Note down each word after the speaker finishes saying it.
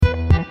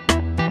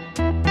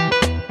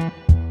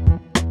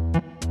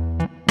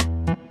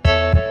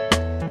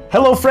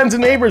Hello, friends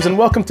and neighbors, and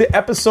welcome to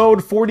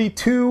episode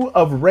 42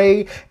 of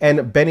Ray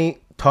and Benny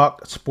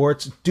Talk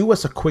Sports. Do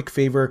us a quick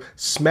favor,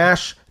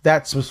 smash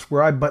that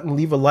subscribe button,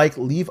 leave a like,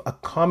 leave a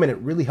comment. It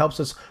really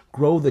helps us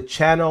grow the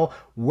channel.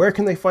 Where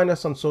can they find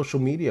us on social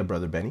media,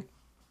 Brother Benny?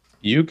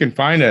 You can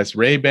find us,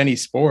 Ray Benny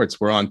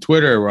Sports. We're on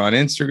Twitter, we're on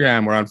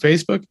Instagram, we're on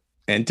Facebook,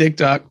 and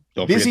TikTok.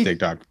 Don't forget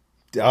TikTok.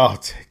 Oh,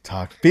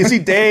 TikTok. Busy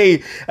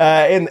day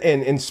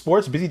in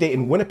sports, busy day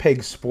in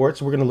Winnipeg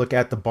sports. We're going to look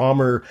at the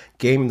Bomber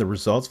game and the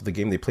results of the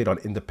game they played on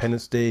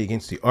Independence Day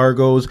against the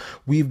Argos.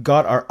 We've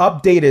got our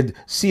updated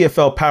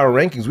CFL power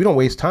rankings. We don't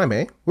waste time,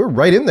 eh? We're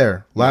right in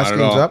there. Last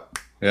game's up.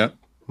 Yeah.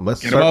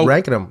 Let's start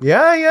ranking them.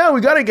 Yeah,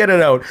 we got to get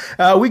it out.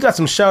 We got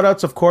some shout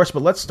outs, of course,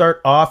 but let's start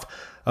off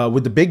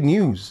with the big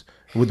news.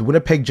 With the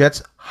Winnipeg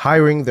Jets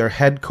hiring their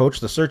head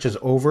coach, the search is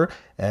over.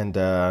 And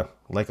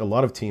like a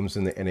lot of teams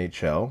in the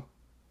NHL,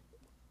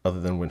 other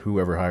than when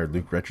whoever hired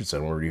Luke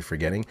Richardson, what were you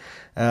forgetting?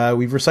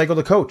 We've recycled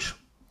a coach.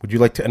 Would you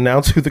like to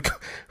announce who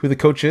the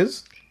coach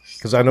is?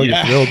 Because I know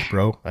you're thrilled,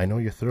 bro. I know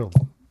you're thrilled.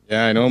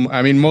 Yeah, I know.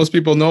 I mean, most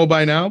people know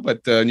by now,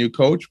 but the new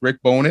coach,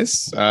 Rick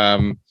Bowness,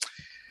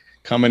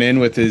 coming in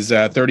with his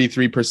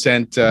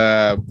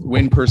 33%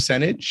 win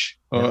percentage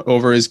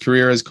over his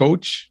career as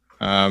coach.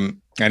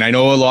 And I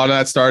know a lot of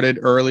that started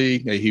early.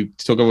 He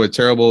took over a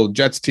terrible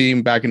Jets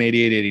team back in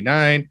 88,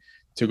 89.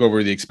 Took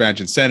over the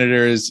expansion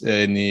Senators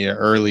in the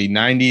early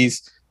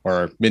 90s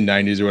or mid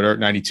 90s or whatever,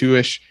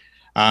 92-ish.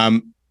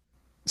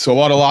 So a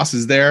lot of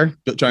losses there,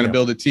 trying to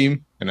build a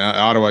team. And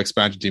Ottawa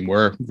expansion team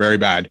were very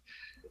bad.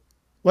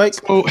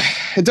 So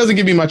it doesn't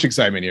give me much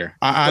excitement here.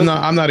 I'm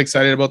not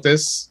excited about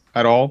this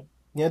at all.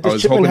 Yeah,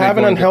 does Chipman have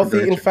an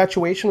unhealthy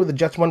infatuation with the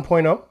Jets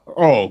 1.0?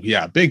 Oh,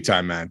 yeah, big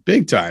time, man.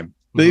 Big time.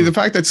 Mm-hmm. The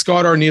fact that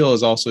Scott Arniel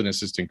is also an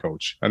assistant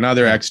coach,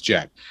 another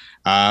ex-Jet.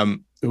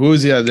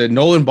 Who's the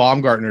Nolan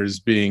Baumgartner is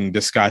being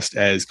discussed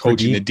as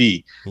coaching the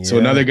D. Yeah. So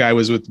another guy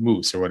was with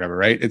Moose or whatever,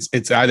 right?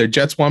 It's either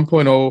Jets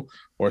 1.0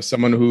 or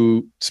someone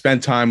who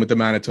spent time with the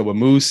Manitoba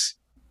Moose,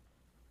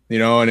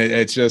 and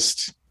it's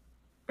just,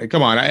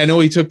 come on. I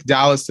know he took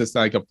Dallas to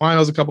like a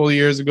finals a couple of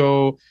years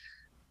ago.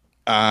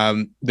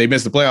 They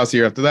missed the playoffs the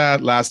year after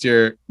that. Last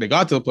year they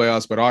got to the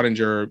playoffs, but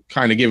Ottinger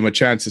kind of gave him a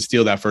chance to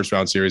steal that first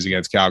round series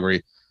against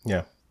Calgary.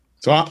 Yeah.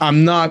 So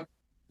I'm not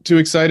too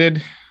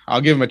excited. I'll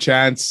give him a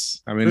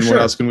chance. I mean, what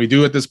else can we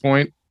do at this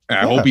point?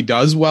 I hope he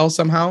does well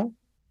somehow.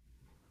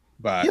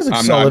 But he has a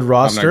solid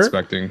roster. I'm not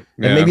expecting.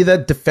 And maybe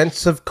that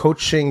defensive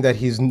coaching that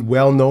he's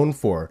well known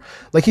for.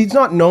 Like, he's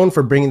not known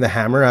for bringing the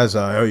hammer as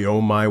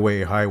my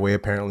way, highway,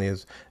 apparently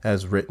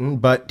as written.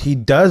 But he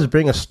does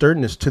bring a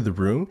sternness to the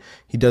room.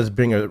 He does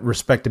bring a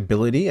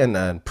respectability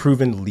and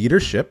proven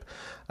leadership.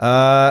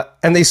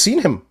 And they've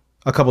seen him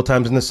a couple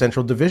times in the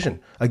Central Division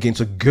against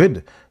a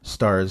good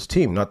Stars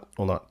team. Not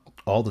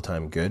all the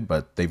time good,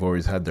 but they've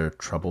always had their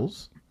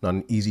troubles. Not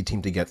an easy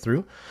team to get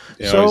through.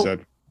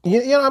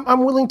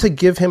 I'm willing to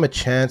give him a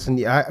chance. And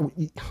there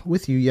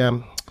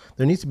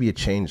needs to be a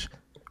change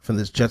from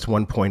this Jets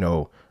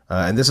 1.0.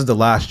 And this is the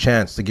last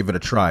chance to give it a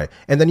try.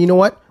 And then you know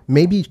what?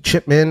 Maybe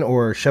Chipman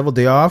or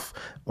Cheveldayoff,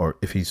 or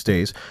if he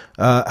stays,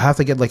 have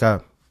to get like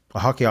a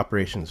hockey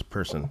operations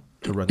person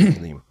to run the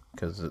team,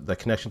 because the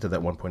connection to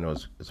that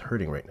 1.0 is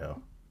hurting right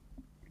now.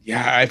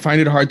 Yeah, I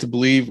find it hard to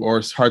believe, or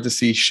it's hard to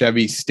see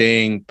Chevy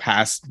staying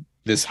past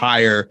this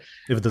hire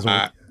if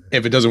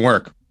it doesn't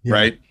work.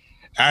 Right?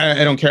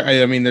 I don't care.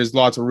 I mean, there's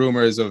lots of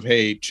rumors of,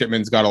 hey,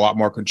 Chipman's got a lot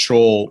more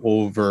control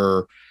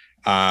over,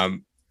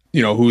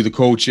 who the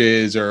coach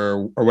is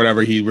or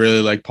whatever. He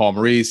really liked Paul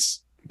Maurice.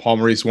 Paul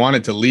Maurice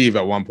wanted to leave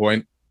at one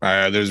point.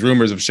 There's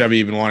rumors of Chevy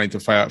even wanting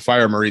to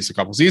fire Maurice a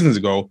couple seasons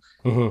ago,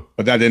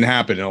 but that didn't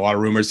happen. And a lot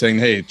of rumors saying,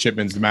 hey,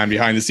 Chipman's the man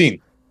behind the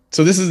scene.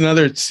 So this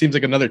is seems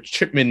like another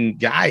Chipman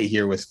guy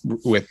here with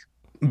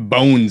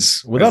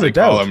bones, without a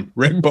doubt.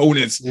 Rick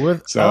Bowness,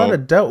 without a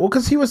doubt. Well,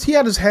 because he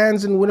had his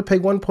hands in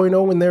Winnipeg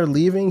 1.0 when they're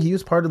leaving. He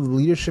was part of the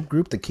leadership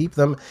group to keep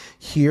them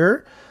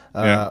here,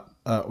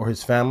 or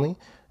his family.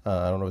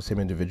 I don't know him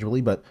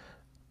individually, but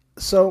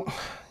so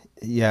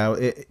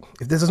if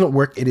this doesn't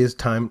work, it is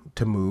time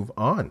to move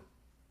on.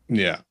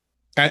 Yeah,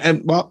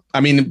 and well, I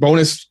mean,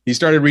 Bowness, he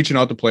started reaching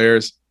out to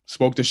players.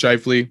 Spoke to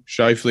Scheifele.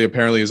 Scheifele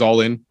apparently is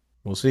all in.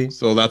 We'll see.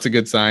 So that's a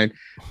good sign.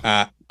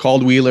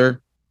 Called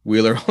Wheeler.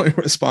 Wheeler only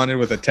responded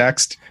with a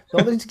text.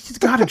 Well, he's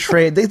got to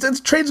trade. This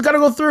trade's got to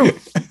go through.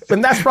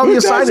 And that's probably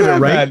a sign of it,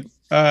 right?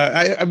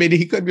 I mean,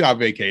 he could be on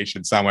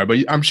vacation somewhere, but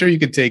I'm sure you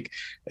could take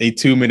a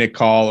 2-minute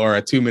call or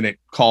a 2-minute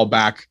call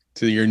back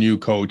to your new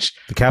coach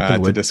the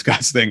captain to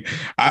discuss things.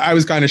 I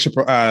was kind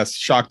of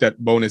shocked that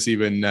Bowness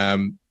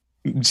even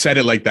said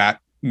it like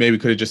that. Maybe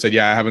could have just said,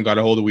 I haven't got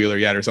a hold of Wheeler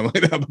yet or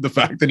something like that. But the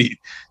fact that he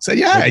said,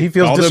 he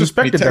feels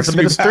disrespected. That's a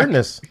bit of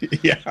sternness.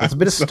 Yeah. That's a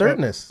bit of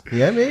sternness.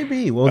 Yeah,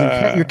 maybe.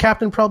 Well, your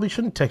captain probably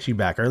shouldn't text you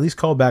back, or at least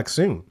call back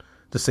soon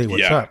to say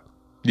what's up.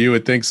 You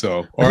would think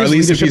so. Or at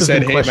least if he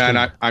said, hey,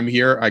 man, I'm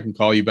here. I can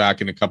call you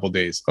back in a couple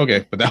days.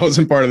 Okay, but that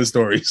wasn't part of the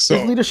story. So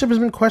his leadership has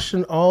been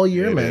questioned all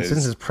year, man.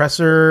 Since his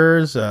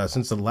pressers,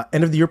 since the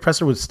end of the year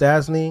presser with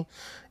Stastny.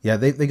 Yeah,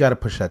 they got to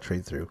push that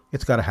trade through.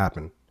 It's got to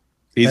happen.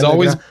 He's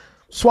always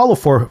swallow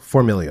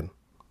 4 million.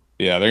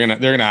 Yeah, they're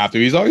gonna have to.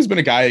 He's always been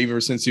a guy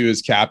ever since he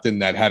was captain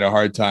that had a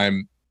hard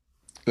time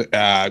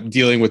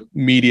dealing with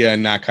media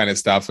and that kind of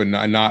stuff, and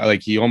not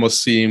like he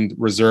almost seemed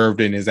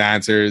reserved in his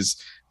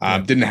answers.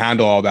 Didn't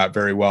handle all that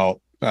very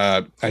well.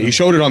 He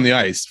showed it on the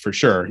ice for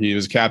sure. He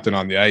was captain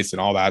on the ice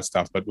and all that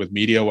stuff, but with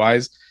media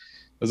wise,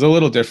 it was a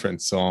little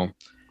different. So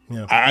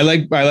yeah. I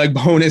like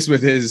Bowness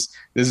with his.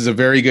 This is a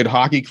very good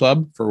hockey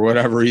club. For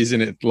whatever reason,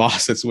 it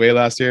lost its way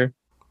last year.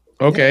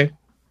 Okay,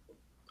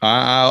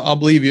 yeah. I'll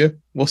believe you.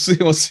 We'll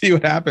see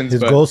what happens.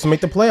 His goal is to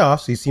make the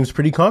playoffs. He seems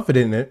pretty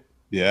confident in it.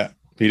 Yeah.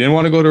 He didn't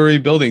want to go to a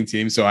rebuilding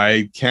team, so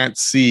I can't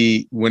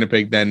see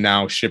Winnipeg then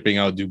now shipping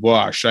out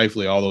Dubois,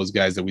 Scheifele, all those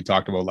guys that we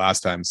talked about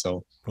last time.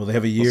 So, well, they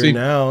have a year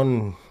now,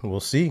 and we'll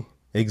see.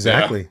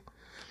 Exactly.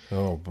 Yeah.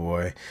 Oh,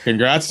 boy.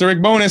 Congrats to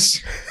Rick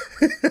Bowness.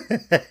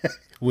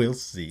 We'll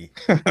see.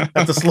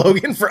 That's a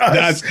slogan for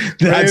us.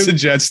 That's the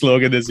Jet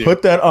slogan this year.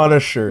 Put that on a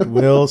shirt.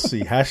 We'll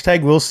see.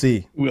 Hashtag we'll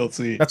see. We'll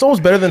see. That's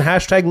almost better than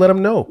hashtag let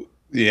them know.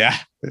 Yeah,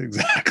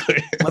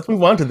 exactly. Let's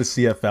move on to the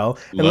CFL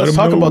and let's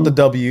talk about the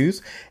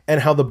W's and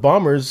how the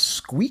Bombers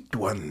squeaked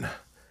one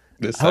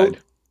this side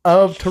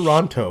of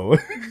Toronto.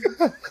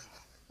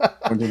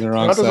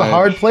 Toronto's a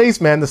hard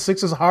place, man. The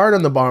 6 is hard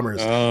on the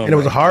Bombers, and it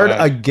was hard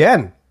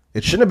again.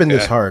 It shouldn't have been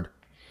this hard.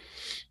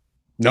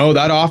 No,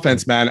 that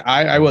offense, man.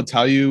 I will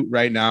tell you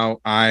right now,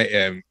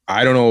 I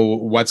don't know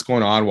what's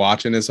going on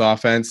watching this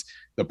offense.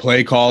 The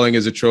play calling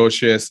is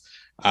atrocious.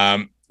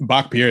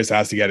 Buck Pierce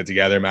has to get it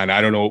together, man. I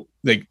don't know,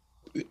 like.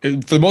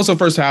 For most of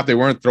the first half, they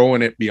weren't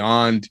throwing it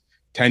beyond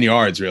 10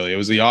 yards, really. It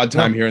was the odd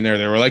time here and there.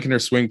 They were liking their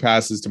swing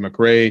passes to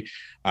McRae,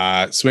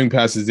 swing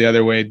passes the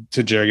other way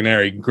to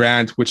Jaganeri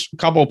Grant, which a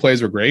couple of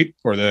plays were great,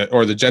 or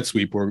the jet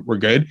sweep were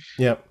good.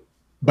 Yep.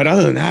 But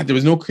other than that, there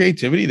was no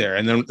creativity there.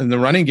 And then the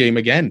running game,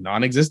 again,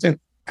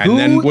 non-existent. And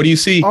then what do you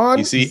see?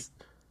 You see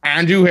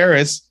Andrew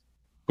Harris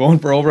going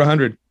for over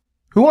 100.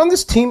 Who on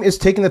this team is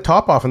taking the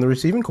top off in the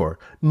receiving core?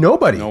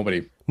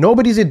 Nobody.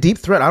 Nobody's a deep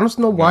threat. I don't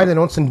know why they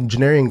don't send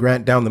Janarian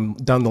Grant down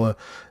the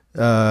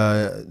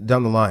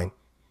line.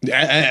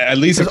 At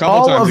least a couple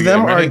all times. All of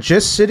them are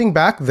just sitting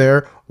back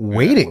there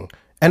waiting.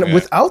 And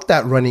without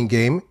that running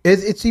game,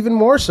 it's even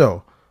more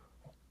so.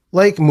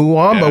 Like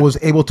Muamba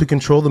was able to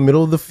control the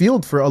middle of the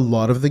field for a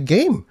lot of the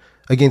game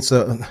against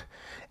and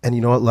you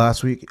know what?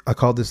 Last week I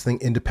called this thing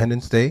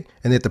Independence Day,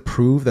 and they had to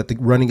prove that the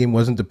running game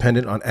wasn't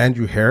dependent on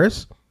Andrew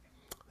Harris.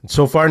 And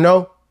so far,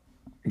 no.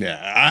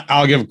 Yeah,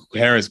 I'll give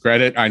Harris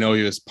credit. I know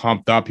he was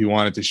pumped up. He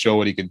wanted to show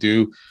what he could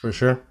do. For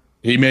sure.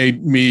 He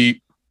made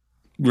me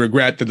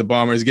regret that the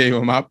Bombers gave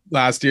him up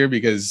last year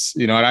because,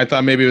 you know, I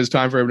thought maybe it was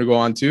time for him to go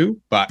on too.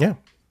 But,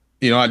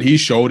 you know what? He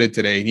showed it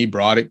today. He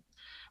brought it.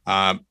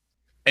 And,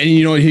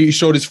 you know, he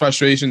showed his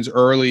frustrations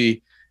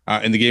early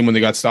in the game when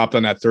they got stopped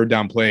on that third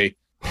down play.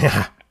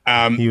 Yeah.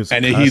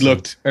 He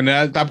looked, and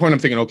at that point I'm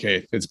thinking,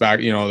 okay, it's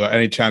back. You know,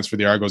 any chance for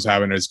the Argos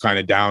having is kind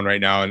of down right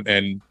now, and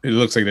it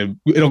looks like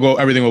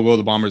everything will go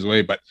the Bombers'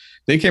 way. But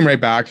they came right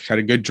back, had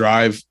a good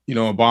drive. You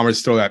know,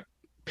 Bombers throw that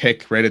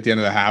pick right at the end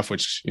of the half,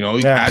 which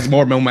adds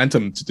more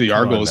momentum to the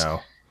Argos.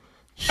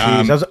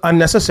 That was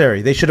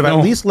unnecessary. They should have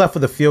at least left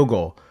with a field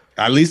goal.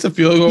 At least a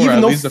field goal, or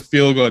at least a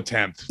field goal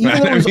attempt.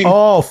 Even though it was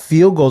all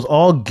field goals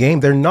all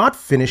game, they're not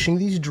finishing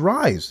these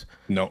drives.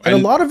 No, and a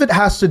lot of it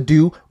has to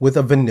do with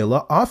a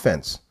vanilla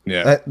offense.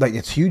 Yeah, like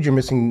it's huge. You're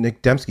missing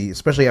Nick Dembski,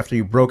 especially after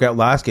you broke out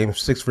last game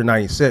 6 for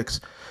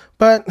 96.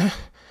 But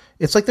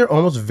it's like they're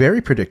almost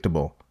very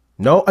predictable.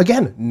 No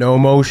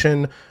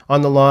motion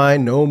on the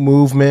line, no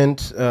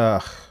movement.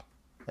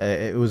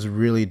 It was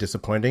really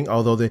disappointing.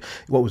 Although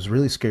what was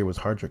really scary was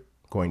Hardrick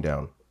going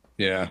down.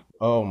 Yeah.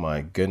 Oh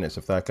my goodness!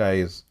 If that guy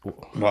is.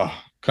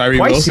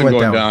 Kyrie Wilson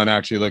going down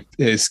actually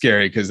is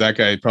scary because that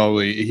guy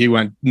he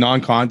went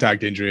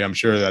non-contact injury. I'm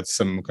sure that's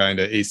some kind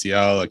of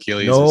ACL,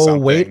 Achilles. No or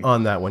something. Weight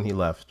on that when he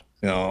left.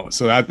 No,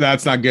 so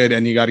that's not good.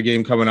 And you got a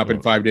game coming up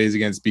in 5 days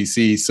against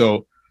BC.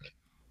 So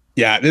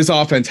yeah, this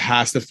offense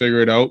has to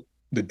figure it out.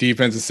 The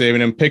defense is saving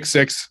him. Pick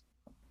 6.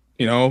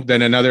 You know,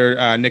 then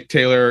another Nick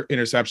Taylor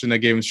interception that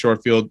gave him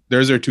short field.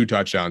 There's their 2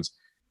 touchdowns.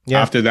 Yeah.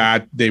 After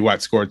that, they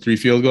scored 3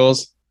 field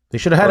goals. They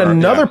should have had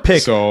another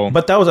pick,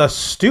 but that was a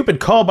stupid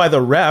call by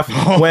the ref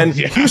when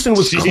Houston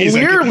was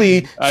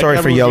clearly,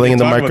 sorry for yelling in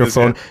the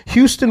microphone,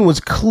 Houston was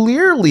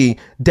clearly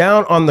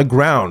down on the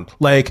ground,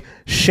 like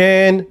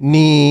shin,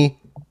 knee,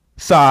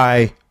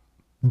 thigh,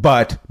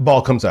 butt,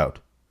 ball comes out.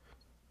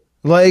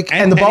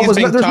 And the ball was,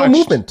 there's no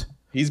movement.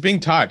 He's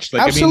being touched.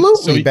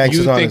 Absolutely.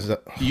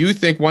 You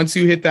think once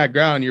you hit that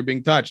ground, you're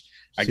being touched.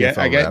 I get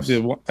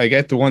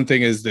the one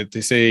thing is that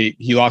they say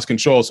he lost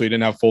control, so he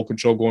didn't have full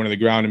control going to the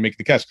ground and make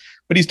the catch.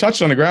 But he's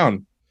touched on the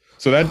ground,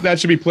 so that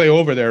should be play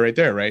over there, right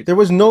there, right? There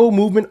was no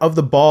movement of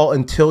the ball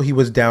until he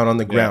was down on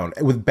the ground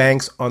with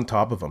Banks on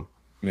top of him.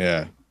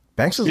 Yeah,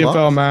 Banks is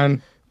lost,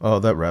 man. Oh,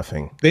 that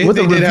reffing. With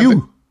a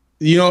review,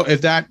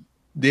 if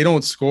they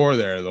don't score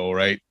there though,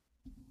 right?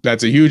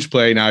 That's a huge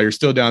play. Now you're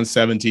still down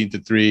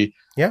 17-3.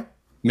 Yeah.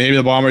 Maybe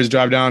the Bombers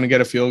drive down and get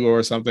a field goal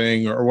or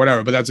something or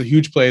whatever, but that's a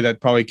huge play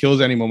that probably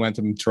kills any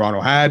momentum Toronto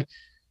had.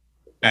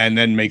 and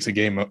then makes a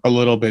game a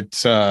little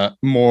bit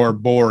more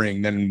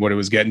boring than what it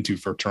was getting to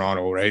for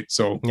Toronto, right?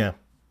 So Yeah.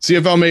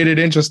 CFL made it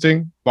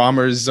interesting.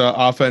 Bombers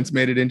offense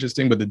made it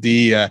interesting, but the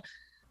D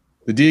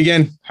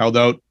again held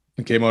out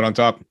and came out on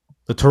top.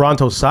 The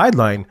Toronto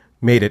sideline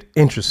made it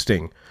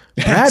interesting.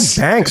 Brad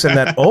Banks and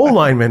that O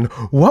lineman,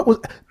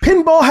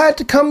 pinball had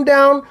to come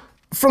down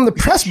from the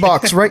press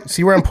box, right?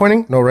 See where I'm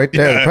pointing? No, right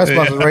there. The press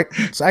box is right.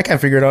 So I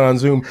can't figure it out on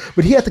Zoom.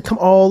 But he had to come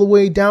all the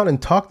way down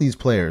and talk these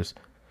players.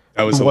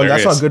 That was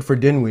hilarious. That's not good for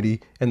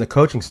Dinwiddie and the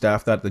coaching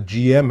staff that the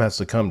GM has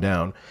to come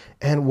down.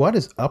 And what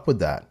is up with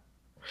that?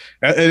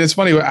 And it's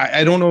funny.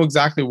 I don't know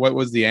exactly what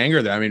was the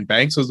anger there. I mean,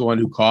 Banks was the one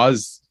who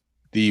caused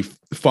the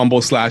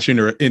fumble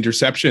 /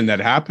 interception that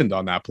happened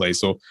on that play.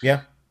 So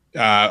yeah.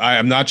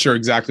 I'm not sure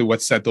exactly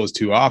what set those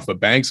two off, but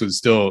Banks was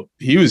still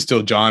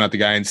jawing at the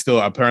guy and still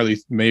apparently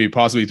maybe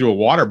possibly threw a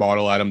water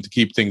bottle at him to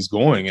keep things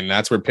going. And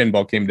that's where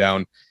pinball came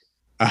down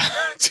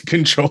to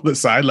control the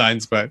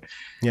sidelines. But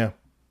yeah,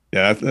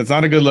 that's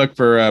not a good look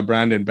for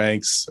Brandon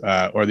Banks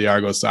or the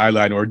Argos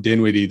sideline or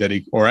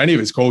Dinwiddie or any of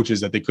his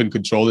coaches that they couldn't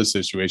control this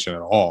situation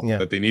at all,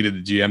 that they needed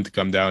the GM to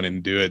come down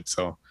and do it.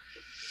 So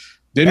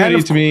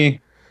Dinwiddie to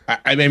me,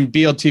 I mean,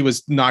 BLT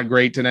was not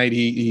great tonight.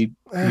 He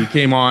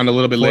came on a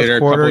little bit later,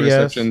 quarter, a couple of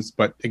receptions,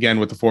 but again,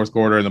 with the fourth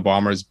quarter and the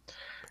Bombers.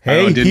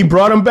 He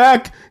brought them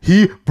back.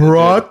 He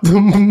brought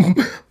them.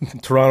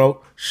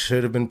 Toronto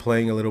should have been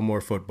playing a little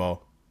more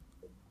football.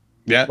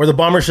 Yeah. Or the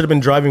Bombers should have been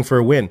driving for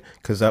a win,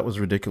 because that was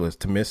ridiculous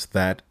to miss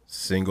that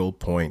single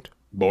point.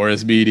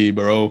 Boris Beatty,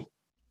 bro.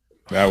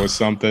 That was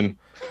something.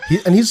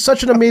 He's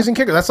such an amazing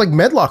kicker. That's like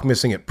Medlock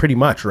missing it pretty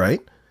much, right?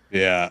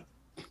 Yeah.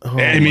 Oh,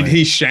 I mean,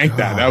 he shanked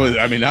that.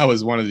 That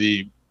was one of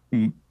the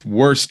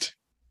worst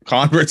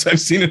converts I've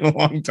seen in a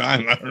long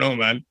time. I don't know,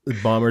 man. The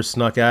Bombers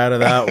snuck out of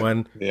that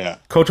one. Yeah.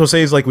 Coach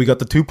Jose is like, we got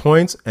the 2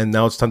 points, and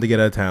now it's time to get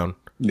out of town.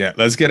 Yeah,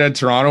 let's get out of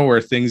Toronto where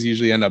things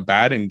usually end up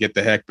bad and get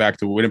the heck back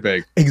to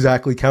Winnipeg.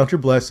 Exactly. Count your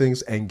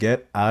blessings and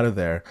get out of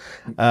there.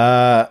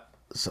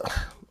 So,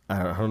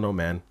 I don't know,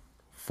 man.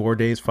 4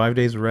 days, 5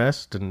 days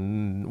rest,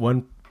 and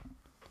one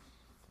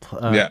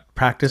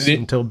practice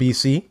until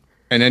BC.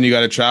 And then you got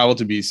to travel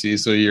to BC.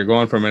 So you're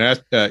going from an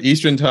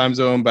Eastern time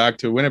zone back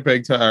to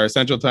Winnipeg or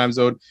Central time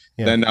zone,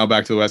 then now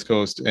back to the West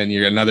Coast, and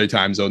you're another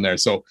time zone there.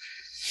 So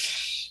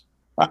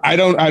I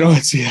don't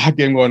see that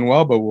game going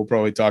well, but we'll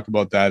probably talk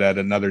about that at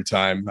another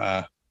time.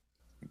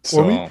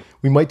 Or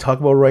we might talk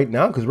about it right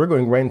now, because we're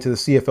going right into the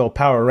CFL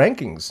Power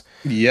Rankings.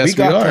 Yes,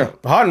 we are.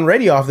 Hot and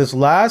ready off this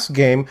last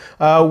game.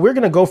 We're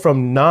going to go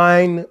from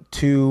 9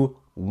 to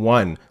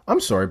 1.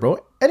 I'm sorry,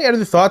 bro. Any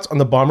other thoughts on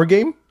the Bomber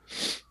game?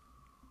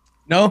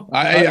 No,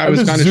 I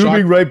was kind of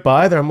zooming shocked. right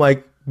by there. I'm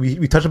like,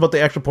 we touched about the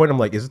extra point. I'm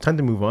like, is it time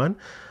to move on?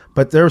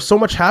 But there was so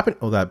much happening.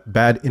 Oh, that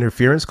bad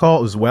interference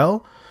call as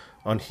well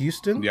on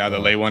Houston. Yeah, the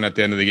late one at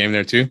the end of the game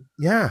there too.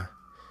 Yeah.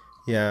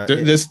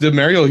 The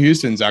Mario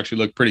Houston's actually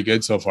looked pretty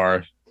good so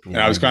far. Yeah, and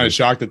I was kind of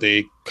shocked that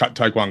they cut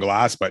Taekwon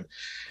Glass, but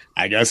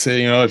I guess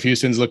if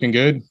Houston's looking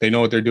good, they know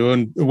what they're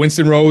doing.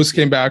 Winston Rose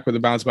came back with a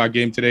bounce back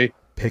game today.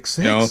 Pick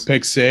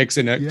six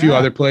and a few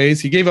other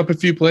plays. He gave up a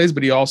few plays,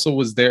 but he also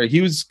was there.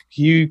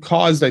 He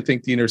caused, I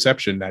think, the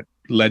interception that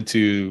led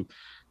to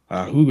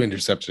who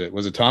intercepted it?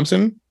 Was it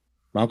Thompson?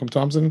 Malcolm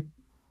Thompson?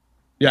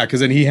 Yeah,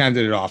 because then he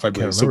handed it off, I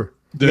believe. So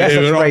yes,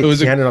 that's right.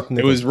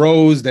 It was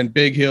Rose, then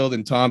Big Hill,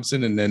 then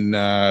Thompson, and then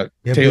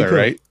Taylor,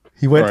 right?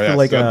 He went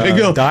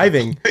for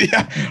diving.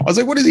 Yeah. I was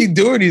like, what is he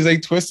doing? He's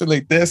like twisted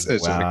like this.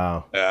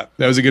 Wow. Yeah,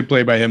 that was a good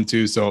play by him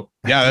too. So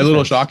yeah, a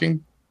little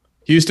shocking.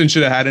 Houston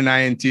should have had an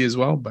INT as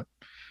well, but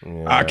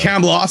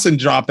Cam Lawson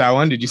dropped that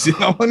one. Did you see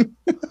that one?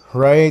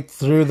 Right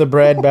through the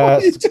bread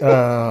basket.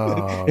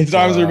 His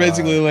arms are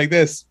basically like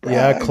this.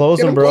 Yeah, close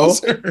them, bro.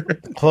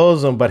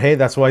 Close them. But hey,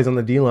 that's why he's on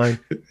the D-line.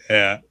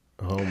 Yeah.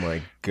 Oh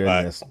my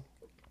goodness.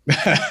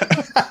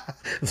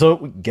 So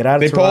get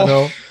out of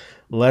Toronto.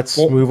 Let's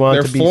move on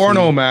to BC. They're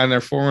 4-0, man.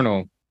 They're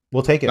 4-0.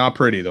 We'll take it. Not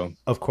pretty, though.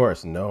 Of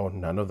course. No,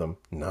 none of them.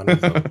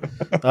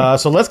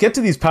 So let's get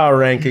to these power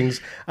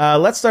rankings.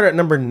 Let's start at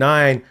number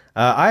 9.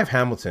 I have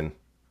Hamilton.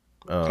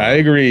 I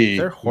agree.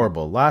 They're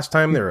horrible. Last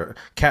time their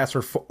Cats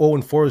were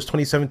 0-4 was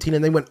 2017,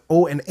 and they went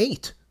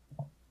 0-8.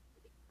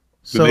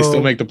 So they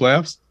still make the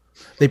playoffs?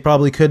 They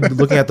probably could.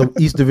 Looking at the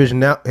East Division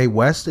now, hey,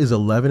 West is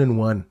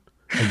 11-1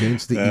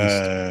 against the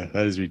East.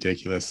 That is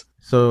ridiculous.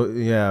 So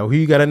yeah, who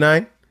you got at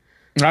 9?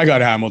 I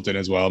got Hamilton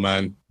as well,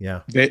 man.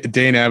 Yeah.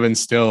 Dane Evans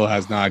still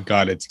has not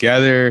got it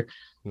together.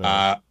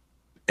 No.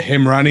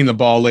 Him running the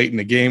ball late in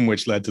the game,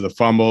 which led to the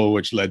fumble,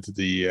 which led to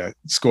the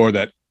score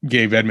that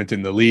gave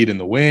Edmonton the lead and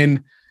the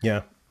win.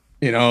 Yeah.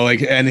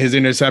 And his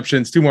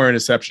interceptions, 2 more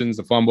interceptions,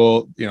 the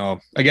fumble,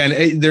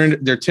 again,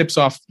 they're tips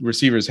off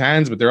receivers'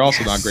 hands, but they're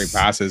also not great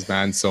passes,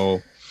 man.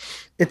 So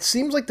it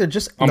seems like they're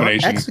just not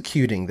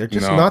executing. They're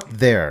just not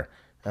there.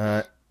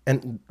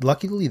 And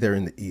luckily they're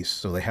in the East,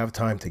 so they have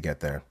time to get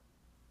there.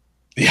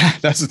 Yeah,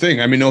 that's the thing.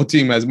 I mean, no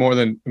team has more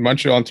than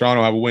Montreal and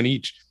Toronto have a win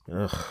each.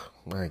 Ugh,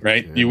 right?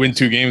 Goodness. You win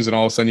 2 games and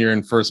all of a sudden you're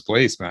in first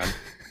place, man.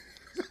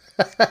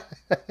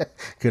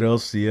 Good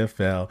old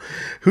CFL.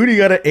 Who do you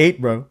got at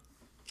 8, bro?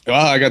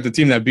 Well, I got the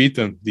team that beat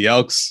them, the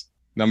Elks,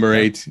 number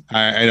 8.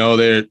 I know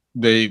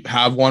they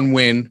have one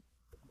win,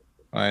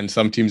 and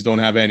some teams don't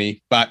have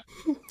any, but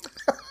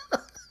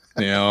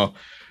you know,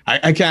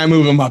 I can't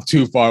move them up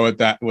too far with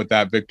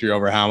that victory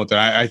over Hamilton.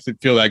 I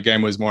feel that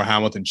game was more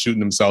Hamilton shooting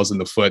themselves in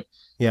the foot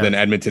than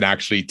Edmonton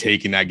actually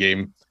taking that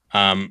game.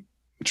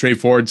 Trey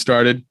Ford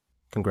started.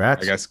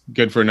 Congrats. I guess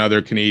good for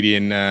another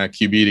Canadian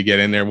QB to get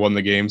in there, won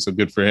the game, so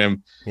good for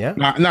him. Yeah.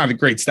 Not a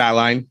great stat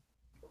line,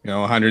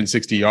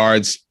 160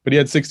 yards, but he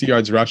had 60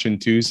 yards rushing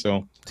too,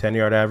 so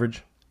 10-yard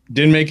average.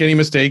 Didn't make any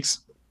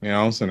mistakes,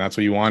 so that's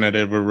what you wanted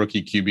out of a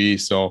rookie QB.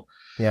 So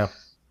yeah.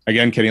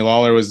 Again, Kenny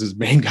Lawler was his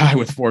main guy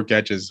with 4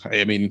 catches.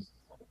 I mean,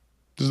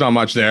 there's not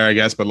much there, I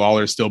guess, but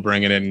Lawler's still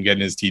bringing it and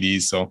getting his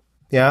TDs. So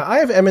yeah, I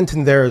have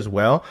Edmonton there as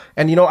well.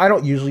 And, I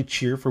don't usually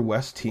cheer for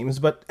West teams,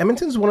 but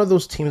Edmonton's one of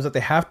those teams that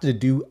they have to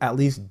do at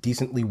least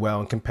decently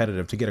well and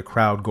competitive to get a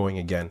crowd going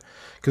again,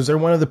 because they're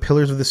one of the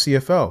pillars of the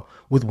CFL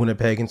with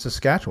Winnipeg and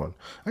Saskatchewan.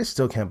 I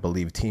still can't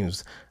believe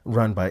teams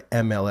run by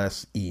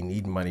MLSE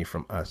need money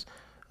from us.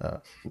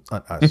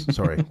 Not us,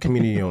 sorry,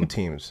 community-owned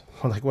teams.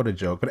 Like, what a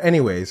joke. But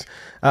anyways,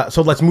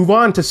 so let's move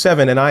on to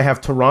 7, and I have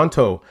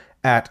Toronto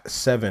at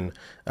 7.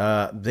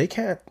 They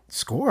can't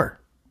score.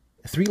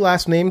 3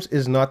 last names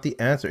is not the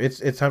answer.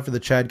 It's time for the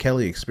Chad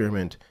Kelly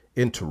experiment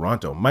in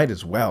Toronto. Might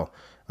as well.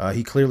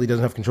 He clearly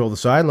doesn't have control of the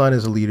sideline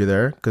as a leader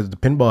there because the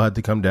pinball had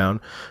to come down.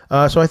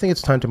 So I think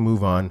it's time to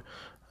move on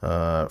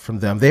from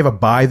them. They have a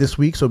bye this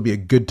week, so it'd be a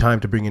good time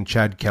to bring in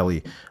Chad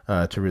Kelly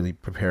to really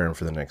prepare him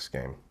for the next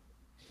game.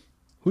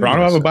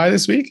 Toronto have a bye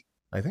this week?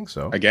 I think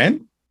so.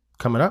 Again?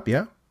 Coming up,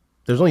 yeah.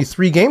 There's only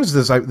 3 games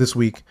this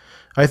week.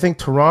 I think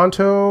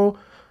Toronto,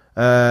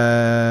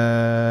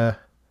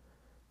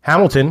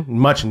 Hamilton,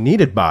 much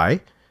needed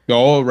bye.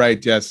 Oh,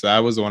 right. Yes, that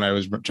was the one I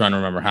was trying to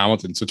remember.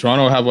 Hamilton. So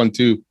Toronto will have one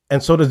too.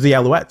 And so does the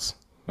Alouettes.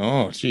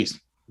 Oh, jeez.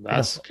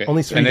 That's okay.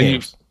 Only 3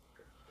 games.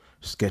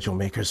 Schedule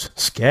makers.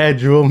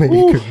 Schedule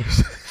makers.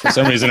 For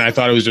some reason, I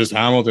thought it was just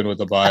Hamilton with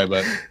the bye,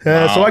 but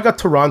wow. So I got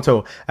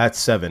Toronto at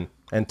 7,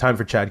 and time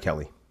for Chad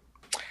Kelly.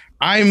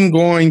 I'm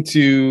going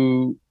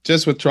to,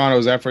 just with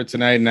Toronto's effort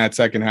tonight in that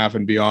second half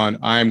and beyond,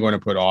 I'm going to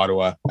put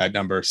Ottawa at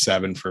number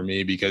 7 for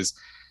me, because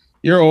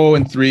you're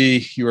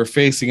 0-3. You were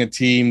facing a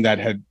team that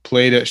had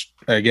played it,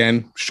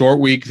 again, short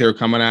week. They were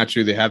coming at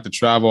you. They had to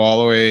travel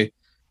all the way,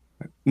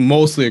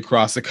 mostly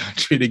across the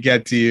country to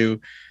get to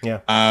you. Yeah.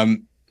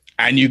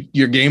 And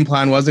your game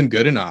plan wasn't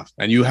good enough,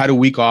 and you had a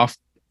week off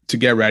to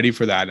get ready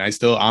for that.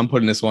 And I'm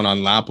putting this one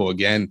on Lapo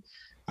again.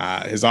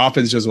 His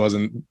offense just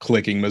wasn't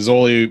clicking.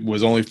 Mazzoli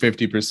was only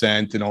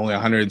 50% and only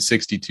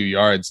 162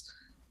 yards.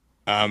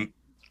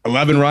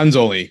 11 runs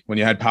only when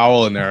you had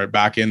Powell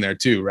back in there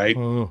too, right?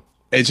 Oh.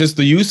 It's just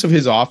the use of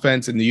his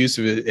offense and the use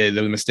of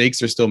the mistakes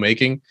they're still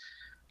making.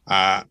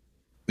 I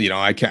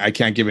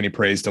can't give any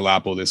praise to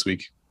Lapo this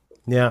week.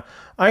 Yeah,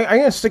 I'm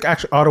going to stick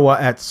actually Ottawa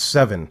at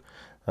 7.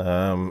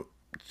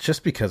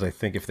 Just because I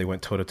think if they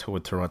went toe-to-toe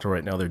with Toronto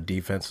right now, their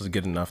defense is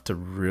good enough to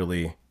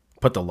really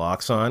put the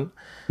locks on.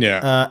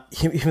 Yeah.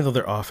 Even though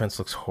their offense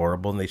looks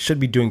horrible and they should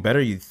be doing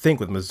better, you'd think,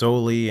 with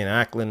Mazzoli and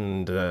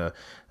Ackland,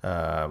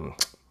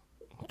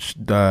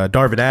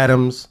 Darvin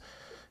Adams,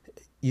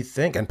 you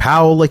think. And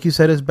Powell, like you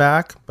said, is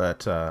back.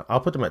 But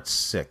I'll put them at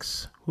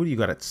 6. Who do you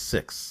got at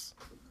 6?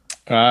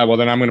 Well,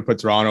 then I'm going to put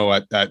Toronto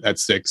at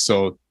 6.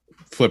 So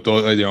flipped,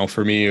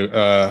 for me,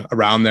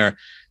 around there.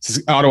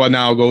 Ottawa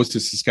now goes to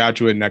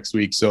Saskatchewan next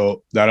week,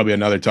 so that'll be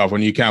another tough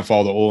one. You can't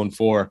fall to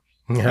 0-4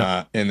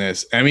 in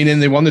this. I mean,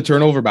 and they won the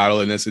turnover battle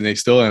in this, and they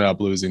still ended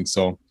up losing.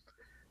 So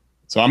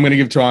I'm going to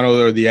give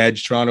Toronto the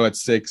edge. Toronto at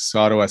 6,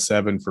 Ottawa at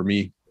 7 for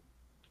me.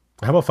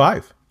 How about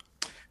 5?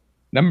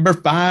 Number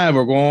 5,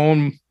 we're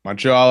going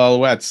Montreal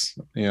Alouettes.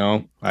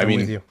 I'm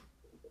with you.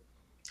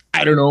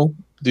 I don't know.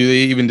 Do they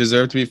even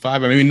deserve to be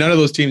 5? I mean, none of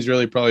those teams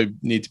really probably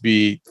need to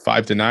be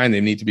 5 to 9.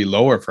 They need to be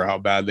lower for how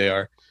bad they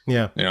are.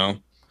 Yeah.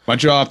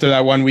 Montreal, after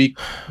that 1 week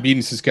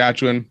beating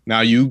Saskatchewan,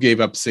 now you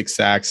gave up 6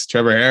 sacks.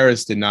 Trevor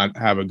Harris did not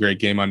have a great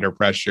game under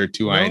pressure,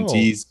 2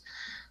 INTs.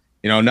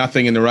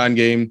 Nothing in the run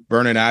game.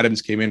 Vernon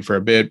Adams came in for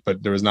a bit,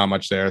 but there was not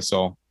much there.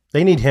 So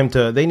they need him.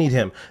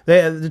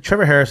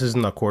 Trevor Harris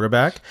isn't the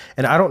quarterback,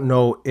 and I don't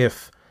know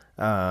if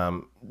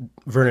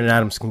Vernon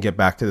Adams can get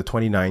back to the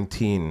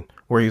 2019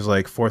 where he's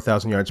like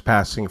 4,000 yards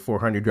passing,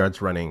 400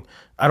 yards running.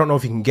 I don't know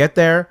if he can get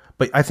there,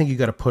 but I think you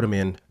got to put him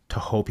in to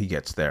hope he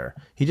gets there.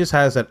 He just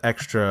has that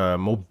extra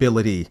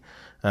mobility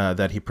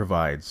that he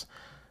provides.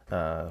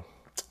 I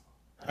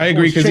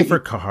agree, because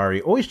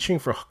always cheering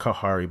for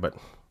Kahari, but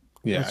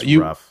it's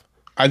rough.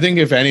 I think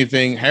if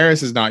anything,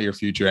 Harris is not your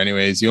future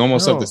anyways. You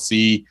almost have to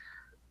see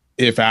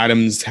if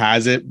Adams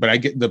has it,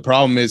 but the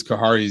problem is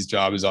Kahari's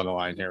job is on the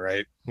line here,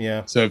 right?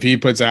 Yeah. So if he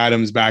puts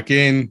Adams back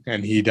in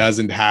and he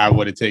doesn't have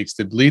what it takes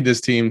to lead this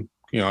team,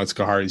 it's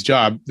Kahari's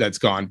job that's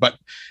gone. But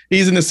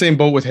he's in the same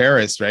boat with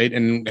Harris, right?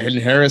 And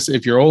Harris,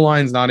 if your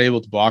O-line's not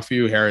able to block for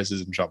you, Harris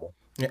is in trouble.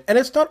 Yeah, and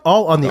it's not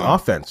all on the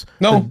offense.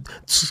 No.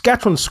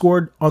 Saskatchewan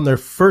scored on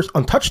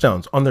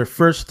touchdowns on their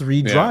first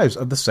 3 drives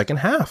of the second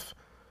half.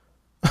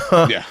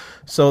 Yeah.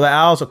 So the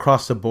Owls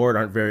across the board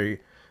aren't very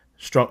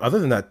strong. Other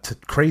than that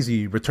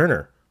crazy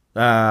returner,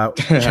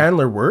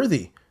 Chandler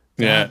Worthy.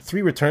 Yeah.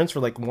 3 returns for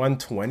like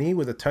 120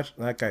 with a touch.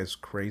 That guy's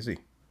crazy.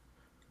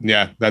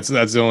 Yeah, that's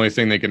the only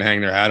thing they can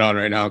hang their hat on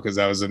right now, because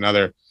that was a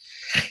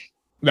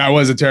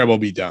terrible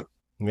beatdown.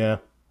 Yeah.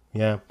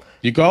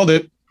 You called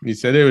it. You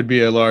said it would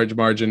be a large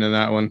margin in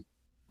that one.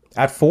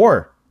 At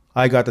 4,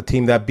 I got the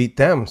team that beat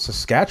them,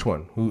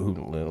 Saskatchewan,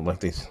 who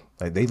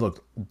they looked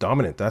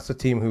dominant. That's the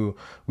team who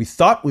we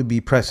thought would be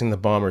pressing the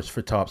Bombers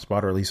for top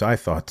spot, or at least I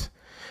thought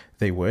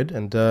they would.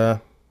 And Yeah.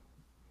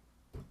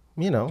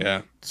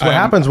 That's what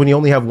happens when you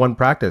only have one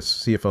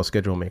practice, CFL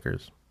schedule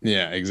makers.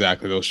 Yeah,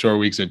 exactly. Those short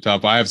weeks are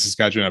tough. I have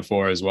Saskatchewan at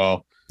 4 as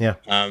well. Yeah.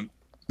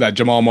 That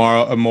Jamal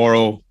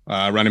Morrow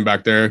running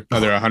back there,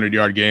 another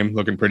 100-yard game,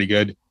 looking pretty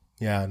good.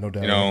 Yeah, no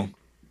doubt.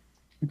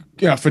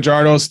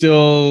 Fajardo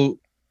still,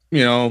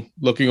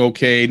 looking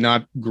okay,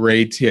 not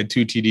great. He had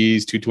 2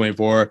 TDs,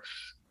 224.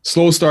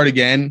 Slow start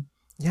again.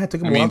 Yeah, it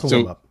took him a while to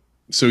warm up.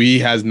 So he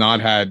has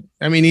not had,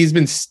 he's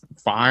been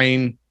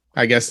fine,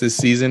 I guess, this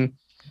season.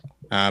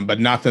 But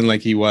nothing like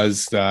he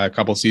was a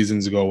couple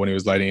seasons ago when he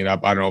was lighting it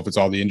up. I don't know if it's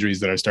all the injuries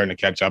that are starting to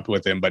catch up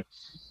with him, but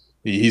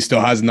he still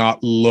has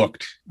not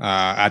looked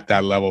at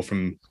that level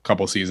from a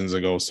couple seasons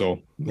ago. So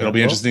it'll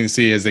be interesting to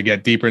see as they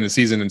get deeper in the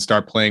season and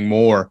start playing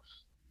more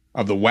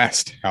of the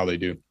West, how they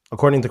do.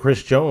 According to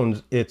Chris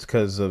Jones, it's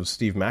because of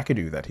Steve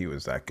McAdoo that he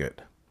was that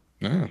good.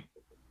 Oh,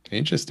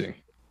 interesting.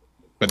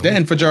 But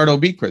then Fajardo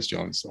beat Chris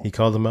Jones. So. He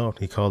called him out.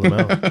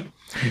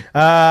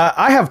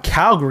 I have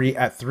Calgary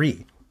at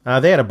 3.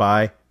 They had a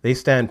bye. They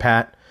stand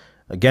pat.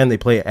 Again, they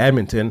play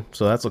Edmonton,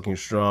 so that's looking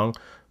strong.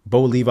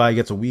 Bo Levi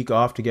gets a week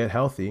off to get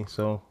healthy,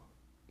 so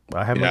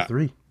I have him at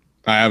 3.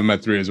 I have him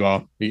at 3 as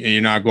well.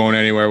 You're not going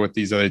anywhere with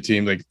these other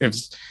teams. Like if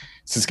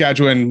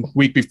Saskatchewan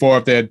week before,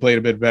 if they had played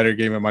a bit better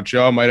game at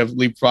Montreal, might have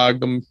leapfrogged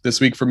them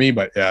this week for me.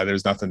 But yeah,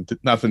 there's nothing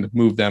to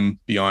move them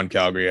beyond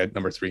Calgary at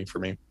number 3 for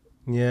me.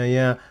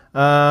 Yeah.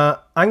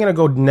 I'm gonna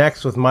go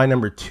next with my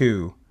number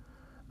 2,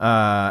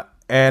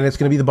 and it's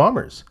gonna be the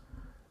Bombers.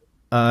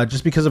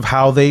 Just because of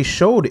how they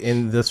showed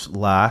in this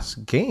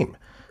last game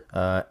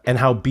and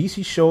how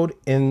BC showed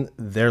in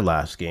their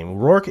last game.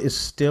 Rourke is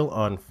still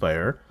on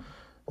fire.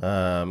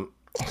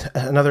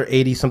 Another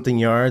 80-something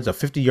yards, a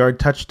 50-yard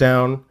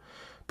touchdown.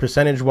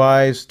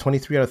 Percentage-wise,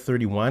 23 out of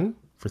 31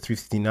 for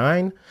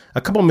 359.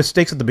 A couple of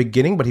mistakes at the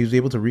beginning, but he was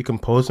able to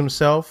recompose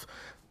himself.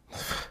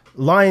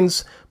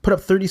 Lions put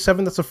up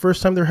 37. That's the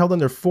first time they're held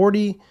under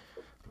 40.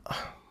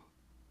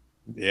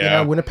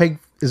 Yeah, Winnipeg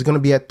is going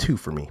to be at 2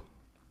 for me.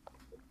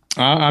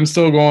 I'm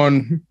still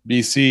going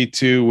BC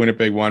 2,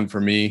 Winnipeg 1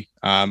 for me.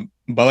 But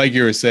like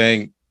you were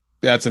saying,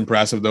 that's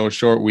impressive though.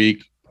 Short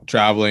week,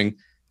 traveling,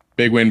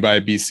 big win by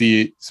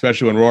BC,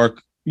 especially when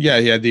Rourke.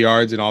 Yeah, he had the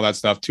yards and all that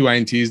stuff. 2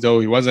 INTs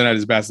though. He wasn't at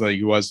his best like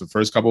he was the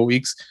first couple of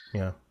weeks.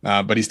 Yeah.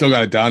 But he still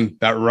got it done.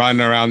 That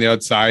run around the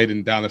outside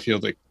and down the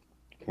field, like,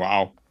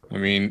 wow.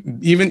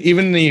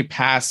 Even the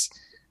pass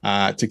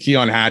to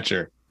Keon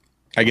Hatcher.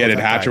 I get it.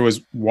 Hatcher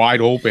was wide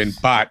open,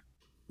 but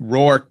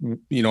Rourke,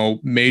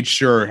 made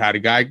sure had a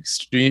guy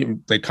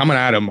coming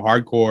at him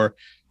hardcore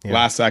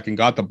last second,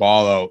 got the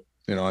ball out,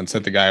 and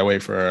sent the guy away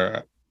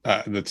for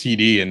the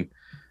TD. And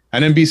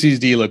then BC's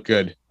D looked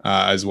good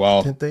as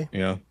well. Didn't they?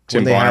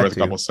 Tim Bonner with a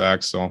couple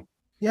sacks. So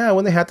yeah,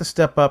 when they had to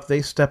step up,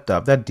 they stepped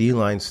up. That D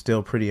line's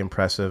still pretty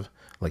impressive,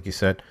 like you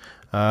said.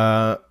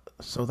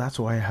 So that's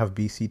why I have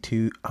BC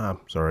 2.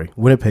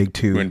 Winnipeg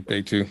 2.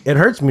 Winnipeg 2. It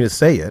hurts me to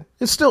say it.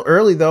 It's still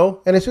early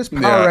though, and it's just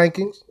power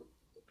rankings.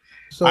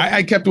 So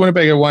I kept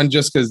Winnipeg at 1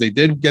 just because they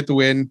did get the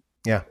win.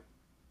 Yeah.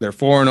 They're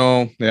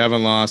 4-0. They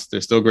haven't lost.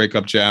 They're still Grey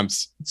Cup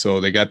champs. So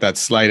they got that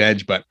slight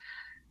edge. But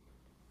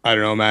I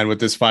don't know, man,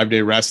 with this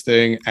 5-day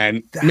resting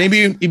and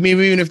maybe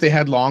even if they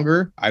had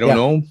longer, I don't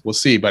know. We'll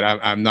see. But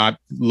I'm not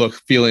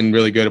feeling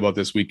really good about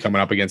this week coming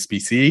up against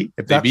BC.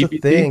 If they beat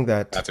BC, thing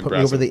that that's put me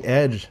over the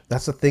edge.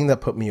 That's the thing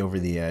that put me over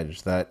the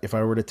edge. That if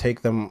I were to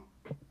take them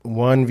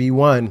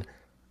 1v1,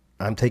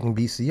 I'm taking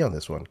BC on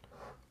this one.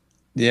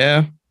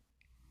 Yeah.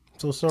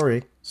 So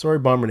sorry,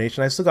 Bomber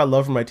Nation. I still got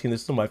love for my team. They're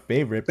still my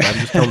favorite, but I'm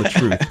just telling the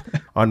truth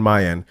on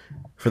my end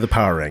for the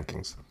power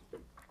rankings.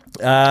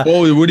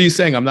 What are you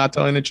saying? I'm not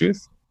telling the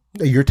truth?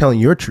 You're telling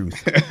your truth.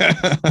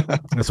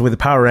 That's the way the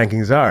power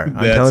rankings are.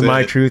 I'm telling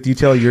my truth. You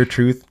tell your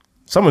truth.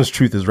 Someone's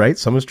truth is right.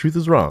 Someone's truth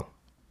is wrong.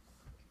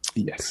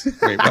 Yes.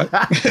 Wait, what?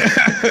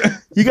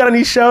 You got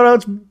any shout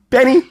outs,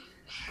 Benny?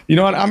 You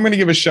know what? I'm going to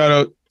give a shout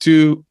out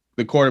to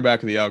the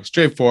quarterback of the Elks.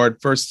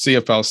 Straightforward. First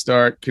CFL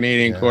start.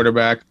 Canadian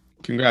quarterback.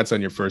 Congrats on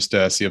your first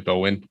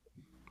CFL win.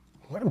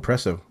 What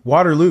impressive.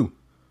 Waterloo.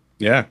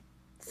 Yeah.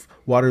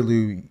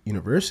 Waterloo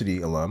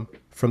University alum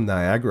from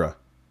Niagara.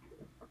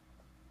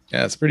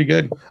 Yeah, it's pretty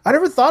good. I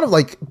never thought of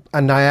like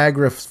a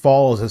Niagara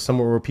Falls as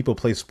somewhere where people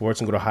play sports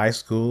and go to high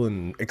school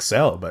and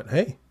excel, but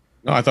hey.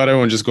 No, I thought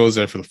everyone just goes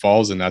there for the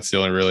falls and that's the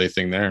only really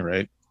thing there,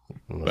 right?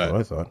 That's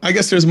what I thought. I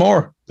guess there's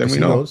more than we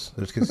know.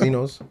 There's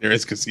casinos. There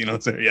is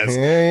casinos there, yes.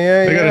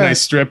 Yeah. They got a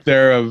nice strip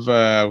there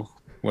of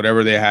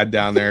whatever they had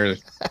down there. It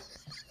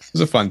was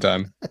a fun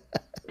time.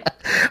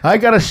 I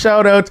got a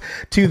shout out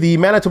to the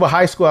Manitoba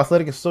High School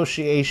Athletic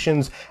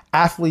Association's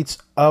Athletes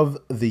of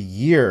the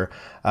Year.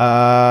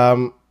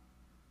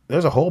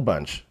 There's a whole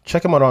bunch.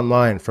 Check them out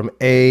online from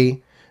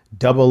A,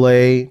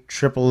 AA,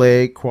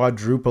 AAA,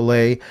 quadruple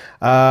A.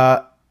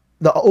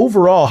 The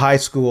overall high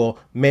school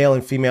male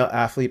and female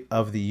athlete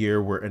of the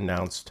year were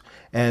announced.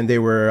 And they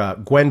were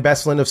Gwen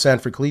Besslin of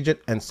Sanford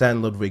Collegiate and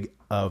San Ludwig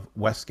of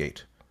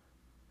Westgate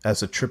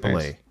as a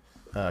AAA.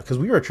 Because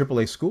we were a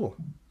AAA school.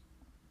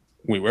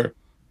 We were.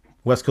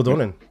 West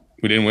Kildonan.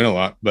 We didn't win a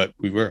lot, but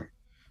we were.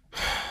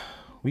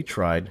 We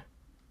tried.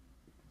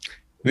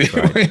 We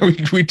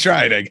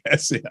tried, I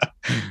guess. Yeah,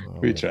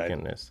 we tried.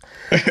 Goodness.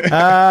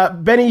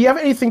 Benny, you have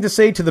anything to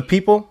say to the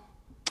people?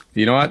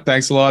 You know what?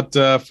 Thanks a lot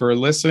for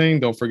listening.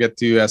 Don't forget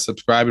to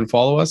subscribe and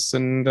follow us,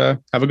 and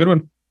have a good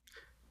one.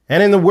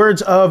 And in the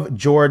words of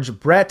George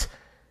Brett,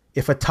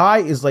 if a tie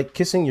is like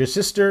kissing your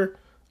sister,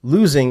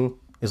 losing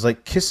is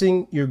like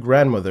kissing your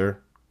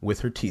grandmother with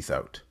her teeth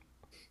out.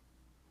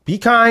 Be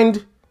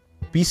kind,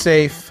 be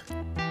safe,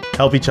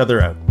 help each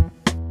other out.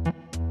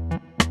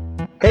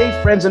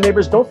 Hey, friends and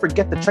neighbors, don't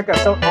forget to check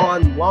us out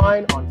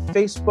online on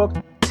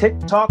Facebook,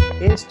 TikTok,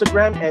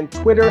 Instagram, and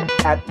Twitter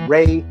at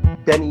Ray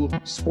Benny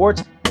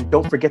Sports. And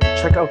don't forget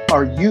to check out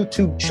our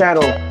YouTube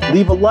channel.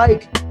 Leave a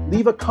like,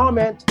 leave a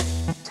comment,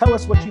 tell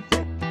us what you think.